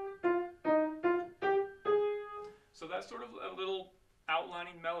 that's sort of a little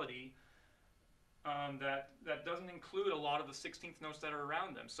outlining melody that doesn't include a lot of the 16th notes that are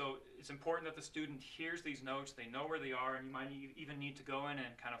around them. So it's important that the student hears these notes, they know where they are, and you might even need to go in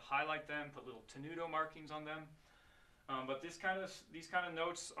and kind of highlight them, put little tenuto markings on them. But these kind of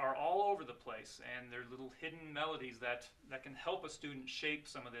notes are all over the place, and they're little hidden melodies that can help a student shape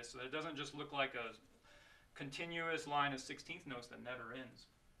some of this, so that it doesn't just look like a continuous line of 16th notes that never ends.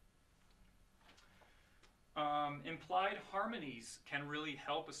 Implied harmonies can really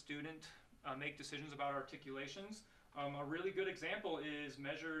help a student make decisions about articulations. A really good example is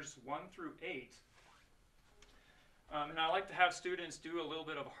measures 1 through 8. And I like to have students do a little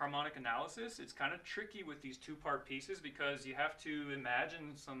bit of harmonic analysis. It's kind of tricky with these two-part pieces because you have to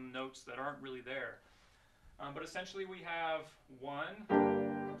imagine some notes that aren't really there. But essentially we have 1,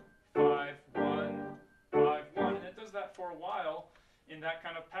 5, 1, 5, 1, and it does that for a while in that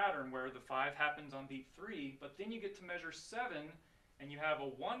kind of pattern where the 5 happens on beat 3, but then you get to measure 7 and you have a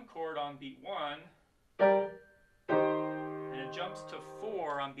 1 chord on beat 1 and it jumps to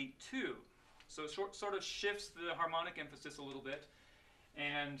 4 on beat 2. So it sort of shifts the harmonic emphasis a little bit,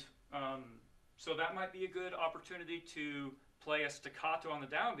 and so that might be a good opportunity to play a staccato on the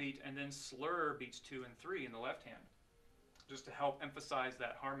downbeat and then slur beats 2 and 3 in the left hand, just to help emphasize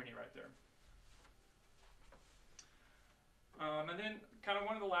that harmony right there. And then kind of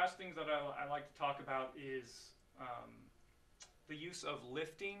one of the last things that I like to talk about is the use of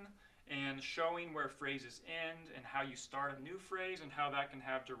lifting and showing where phrases end and how you start a new phrase and how that can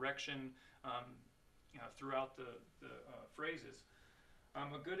have direction throughout the phrases.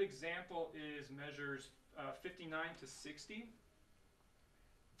 A good example is measures 59 to 60.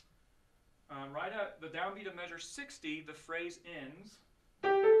 Right at the downbeat of measure 60, the phrase ends,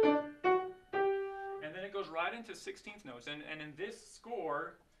 and then it goes right into 16th notes. And in this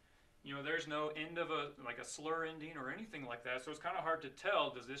score, there's no end of a slur ending or anything like that, so it's kind of hard to tell.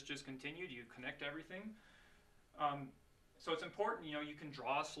 Does this just continue? Do you connect everything? So it's important, you can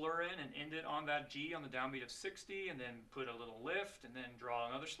draw a slur in and end it on that G on the downbeat of 60, and then put a little lift, and then draw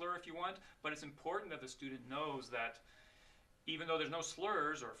another slur if you want. But it's important that the student knows that even though there's no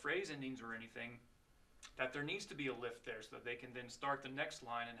slurs or phrase endings or anything, that there needs to be a lift there so that they can then start the next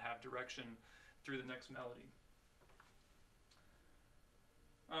line and have direction through the next melody.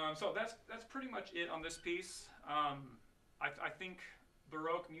 So that's pretty much it on this piece. I think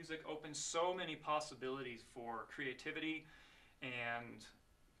Baroque music opens so many possibilities for creativity and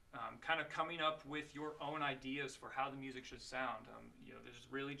kind of coming up with your own ideas for how the music should sound. There's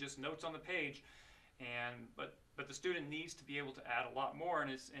really just notes on the page, but the student needs to be able to add a lot more,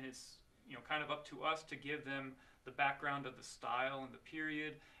 and it's kind of up to us to give them the background of the style and the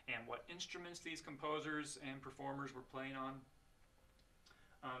period and what instruments these composers and performers were playing on,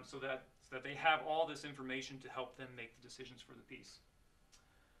 so that they have all this information to help them make the decisions for the piece.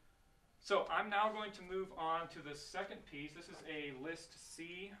 So I'm now going to move on to the second piece. This is a list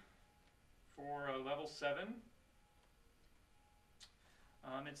C for level 7.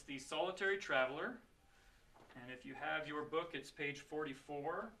 It's the Solitary Traveler, and if you have your book, it's page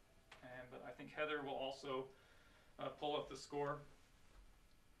 44, but I think Heather will also pull up the score.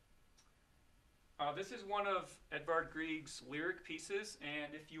 This is one of Edvard Grieg's lyric pieces,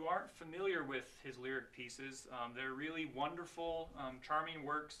 and if you aren't familiar with his lyric pieces, they're really wonderful, charming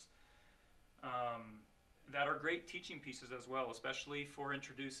works that are great teaching pieces as well, especially for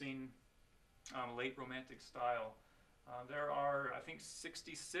introducing late Romantic style. There are, I think,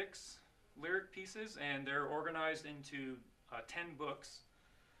 66 lyric pieces, and they're organized into 10 books.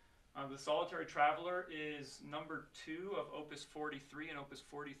 The Solitary Traveler is number 2 of Opus 43, and Opus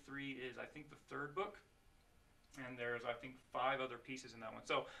 43 is, I think, the 3rd book. And there's, I think, 5 other pieces in that one.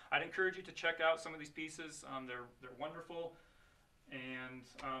 So I'd encourage you to check out some of these pieces. They're wonderful. And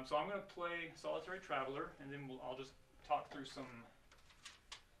so I'm going to play Solitary Traveler, and then I'll just talk through some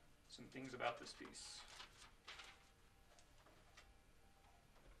things about this piece.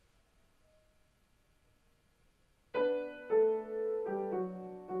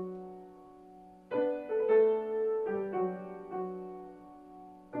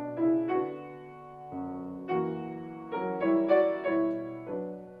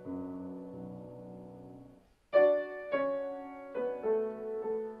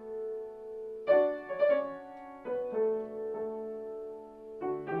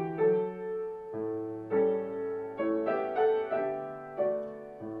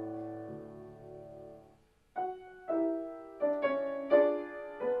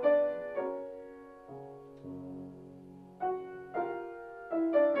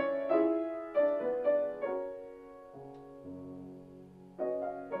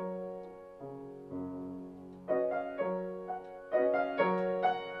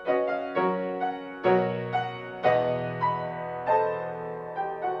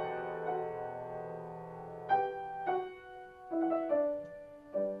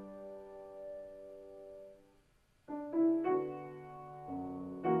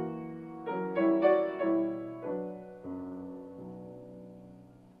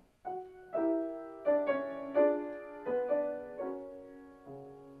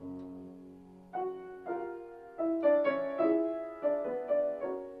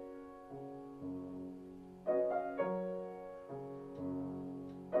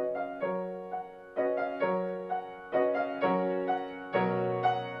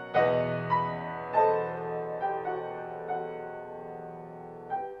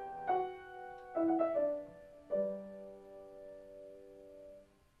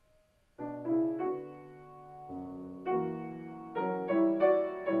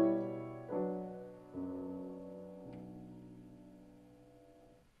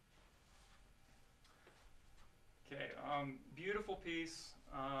 wonderful piece.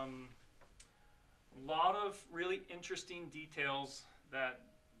 A lot of really interesting details that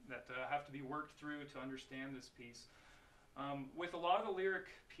have to be worked through to understand this piece. With a lot of the lyric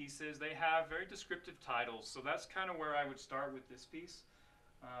pieces, they have very descriptive titles, so that's kind of where I would start with this piece.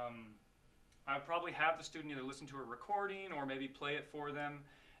 I would probably have the student either listen to a recording or maybe play it for them,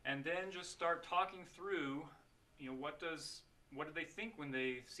 and then just start talking through, what do they think when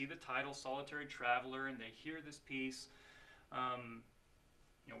they see the title Solitary Traveler and they hear this piece?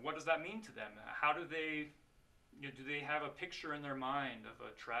 What does that mean to them? How do they, do they have a picture in their mind of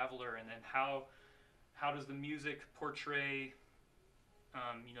a traveler, and then how does the music portray,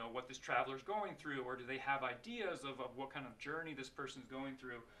 what this traveler is going through, or do they have ideas of what kind of journey this person is going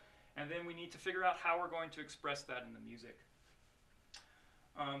through? And then we need to figure out how we're going to express that in the music.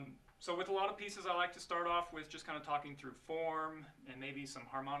 So with a lot of pieces, I like to start off with just kind of talking through form and maybe some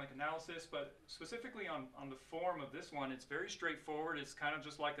harmonic analysis, but specifically on the form of this one, it's very straightforward. It's kind of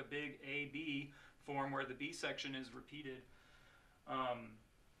just like a big A-B form where the B section is repeated.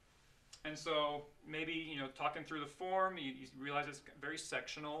 And so maybe, talking through the form, you realize it's very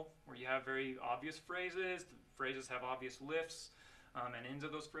sectional, where you have very obvious phrases. The phrases have obvious lifts and ends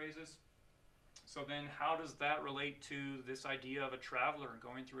of those phrases. So then how does that relate to this idea of a traveler and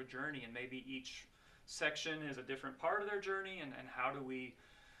going through a journey? And maybe each section is a different part of their journey, and how do we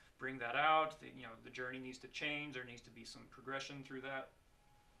bring that out? The journey needs to change. There needs to be some progression through that.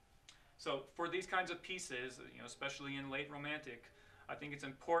 So for these kinds of pieces, especially in late romantic, I think it's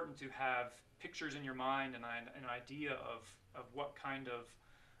important to have pictures in your mind and an idea of what kind of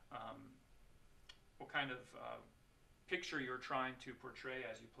picture you're trying to portray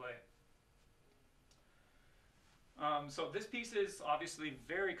as you play. So this piece is obviously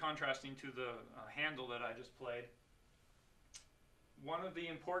very contrasting to the handle that I just played. One of the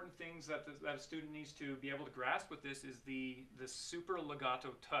important things that a student needs to be able to grasp with this is the super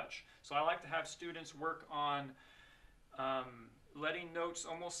legato touch. So I like to have students work on letting notes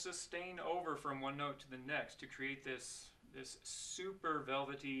almost sustain over from one note to the next to create this super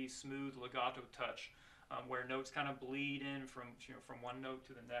velvety, smooth legato touch, where notes kind of bleed in from one note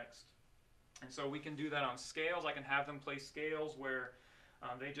to the next. And so we can do that on scales. I can have them play scales where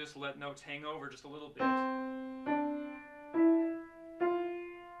they just let notes hang over just a little bit.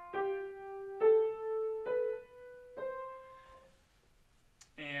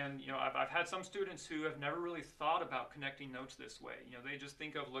 And I've had some students who have never really thought about connecting notes this way. They just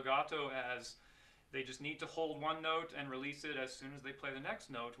think of legato as they just need to hold one note and release it as soon as they play the next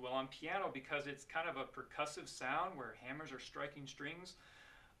note. Well, on piano, because it's kind of a percussive sound where hammers are striking strings,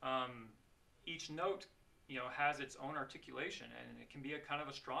 each note has its own articulation, and it can be a kind of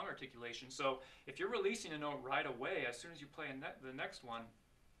a strong articulation. So if you're releasing a note right away as soon as you play the next one,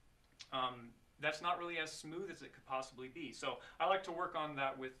 that's not really as smooth as it could possibly be. So I like to work on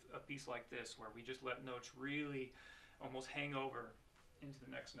that with a piece like this, where we just let notes really almost hang over into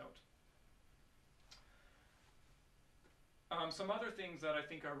the next note. Some other things that I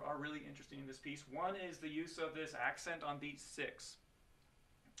think are really interesting in this piece. One is the use of this accent on beat 6.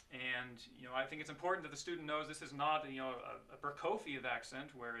 And I think it's important that the student knows this is not a Prokofiev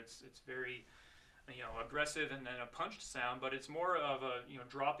accent where it's very aggressive and then a punched sound, but it's more of a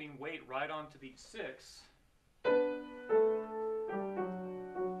dropping weight right onto beat 6,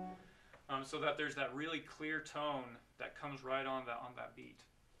 so that there's that really clear tone that comes right on that beat.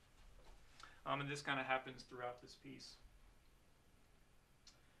 And this kind of happens throughout this piece.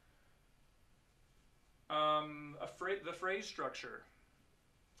 The phrase structure.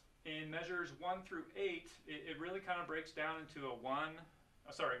 In measures 1 through 8, it really kind of breaks down into a 1.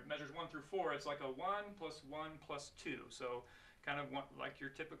 Measures 1 through 4, it's like a 1 plus 1 plus 2. So kind of like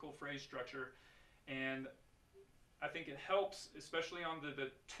your typical phrase structure. And I think it helps, especially on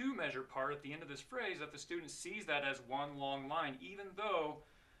the 2 measure part at the end of this phrase, that the student sees that as one long line, even though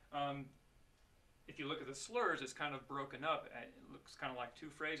if you look at the slurs, it's kind of broken up. It looks kind of like 2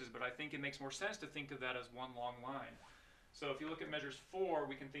 phrases, but I think it makes more sense to think of that as one long line. So if you look at measures 4,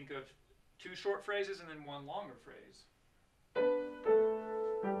 we can think of 2 short phrases and then 1 longer phrase.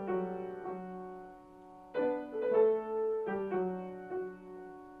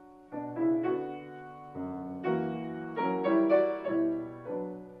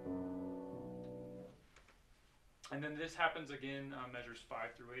 And then this happens again on measures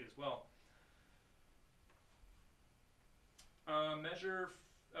 5 through 8 as well. Measure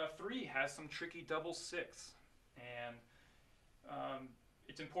 3 has some tricky double 6. And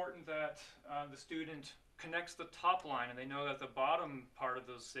it's important that the student connects the top line, and they know that the bottom part of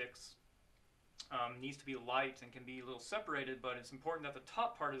those 6 needs to be light and can be a little separated, but it's important that the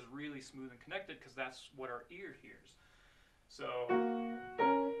top part is really smooth and connected, because that's what our ear hears. So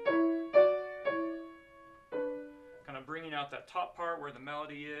kind of bringing out that top part where the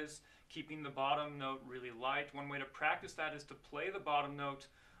melody is, keeping the bottom note really light. One way to practice that is to play the bottom note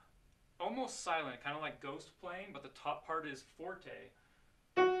almost silent, kind of like ghost playing, but the top part is forte.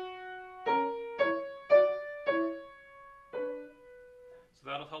 So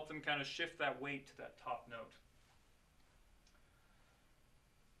that'll help them kind of shift that weight to that top note.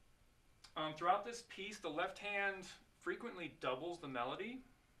 Throughout this piece, the left hand frequently doubles the melody.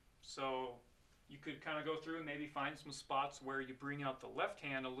 So you could kind of go through and maybe find some spots where you bring out the left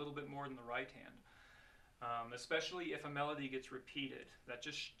hand a little bit more than the right hand. Especially if a melody gets repeated. That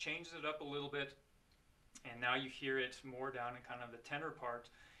just changes it up a little bit, and now you hear it more down in kind of the tenor part,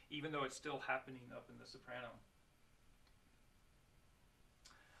 even though it's still happening up in the soprano.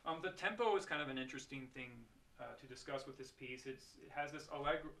 The tempo is kind of an interesting thing to discuss with this piece. It has this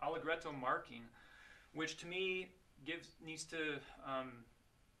allegretto marking, which to me needs to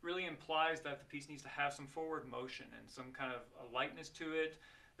really implies that the piece needs to have some forward motion and some kind of a lightness to it.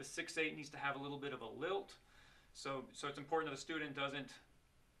 The 6/8 needs to have a little bit of a lilt. So it's important that the student doesn't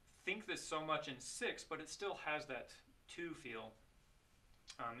think this so much in 6, but it still has that 2 feel,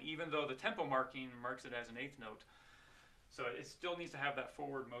 even though the tempo marking marks it as an 8th note. So it still needs to have that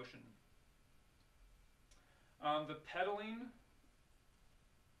forward motion. The pedaling,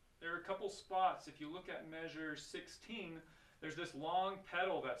 there are a couple spots. If you look at measure 16, there's this long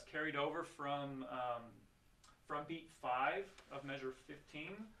pedal that's carried over from beat 5 of measure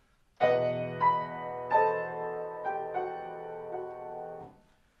 15.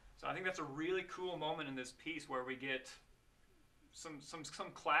 So I think that's a really cool moment in this piece where we get some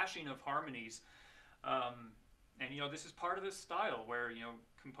clashing of harmonies. And this is part of this style where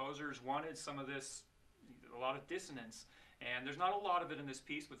composers wanted some of this, a lot of dissonance. And there's not a lot of it in this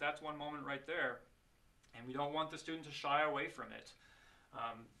piece, but that's one moment right there. And we don't want the student to shy away from it.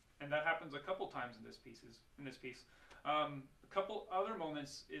 And that happens a couple times in this piece. A couple other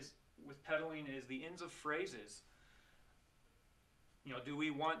moments with pedaling is the ends of phrases. Do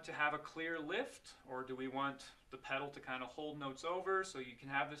we want to have a clear lift, or do we want the pedal to kind of hold notes over? So you can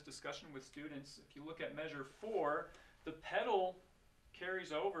have this discussion with students. If you look at measure 4, the pedal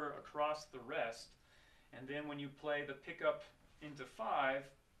carries over across the rest. And then when you play the pickup into 5,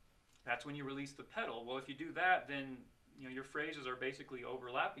 that's when you release the pedal. Well, if you do that, then your phrases are basically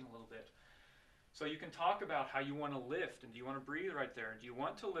overlapping a little bit. So you can talk about how you want to lift, and do you want to breathe right there? Do you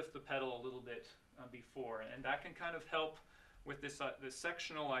want to lift the pedal a little bit before? And that can kind of help with this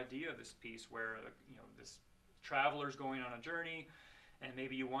sectional idea of this piece, where this traveler's going on a journey, and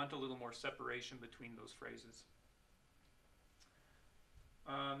maybe you want a little more separation between those phrases.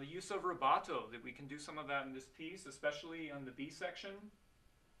 The use of rubato, that we can do some of that in this piece, especially on the B section.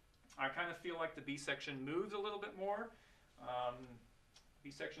 I kind of feel like the B section moves a little bit more. B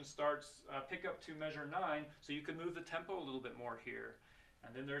section starts pick up to measure 9, so you can move the tempo a little bit more here.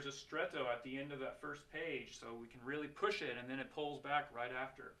 And then there's a stretto at the end of that first page, so we can really push it, and then it pulls back right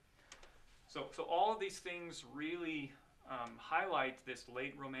after. So all of these things really highlight this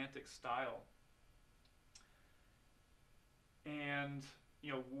late Romantic style. And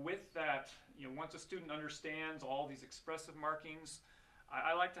with that, once a student understands all these expressive markings,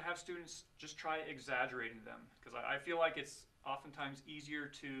 I like to have students just try exaggerating them, because I feel like it's oftentimes easier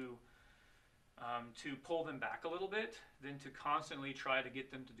to pull them back a little bit than to constantly try to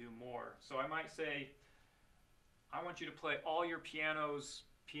get them to do more. So I might say, I want you to play all your pianos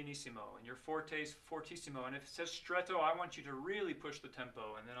pianissimo and your fortes fortissimo, and if it says stretto, I want you to really push the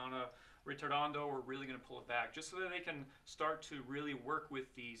tempo, and then on a ritardando, we're really going to pull it back, just so that they can start to really work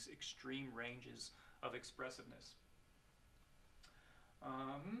with these extreme ranges of expressiveness.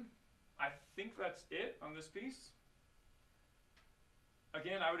 I think that's it on this piece.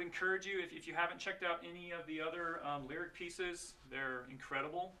 Again, I would encourage you, if you haven't checked out any of the other lyric pieces, they're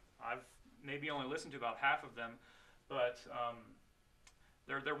incredible. I've maybe only listened to about half of them, but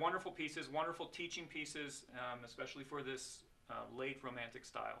they're wonderful pieces, wonderful teaching pieces, especially for this late Romantic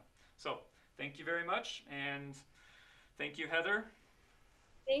style. So thank you very much, and thank you, Heather.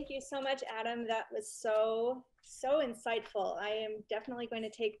 Thank you so much, Adam. That was so insightful. I am definitely going to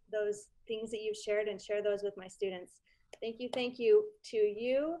take those things that you've shared and share those with my students. Thank you to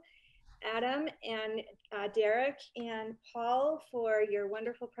you, Adam, and Derek and Paul, for your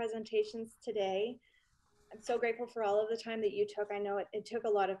wonderful presentations today. I'm so grateful for all of the time that you took. I know it took a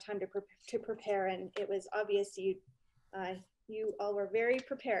lot of time to prepare, and it was obvious you all were very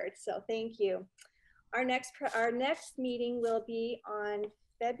prepared, so thank you. Our next meeting will be on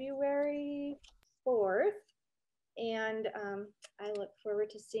February 4th, and I look forward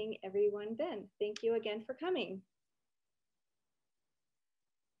to seeing everyone then. Thank you again for coming.